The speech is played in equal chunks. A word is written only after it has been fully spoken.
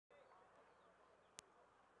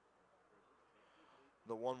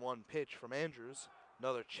The 1-1 pitch from Andrews.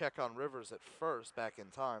 Another check on Rivers at first, back in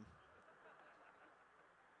time.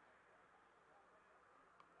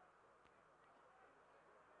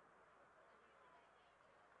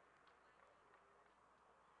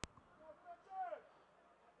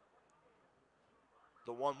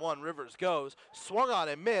 The 1-1, Rivers goes, swung on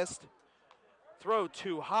and missed. Throw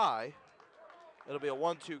too high. It'll be a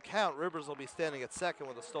 1-2 count. Rivers will be standing at second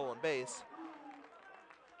with a stolen base.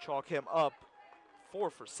 Chalk him up 4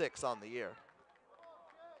 for 6 on the year.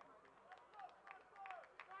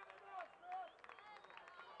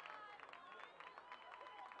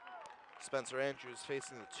 Spencer Andrews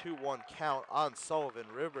facing the 2-1 count on Sullivan.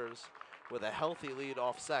 Rivers with a healthy lead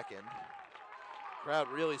off second. Crowd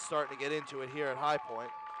really starting to get into it here at High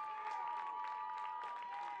Point.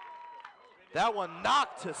 That one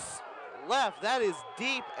knocked to left. That is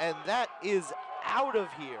deep, and that is out of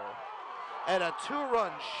here. And a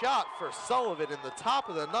 2-run shot for Sullivan in the top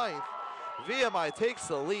of the ninth. VMI takes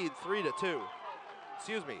the lead 3-2.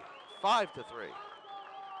 Excuse me, 5-3.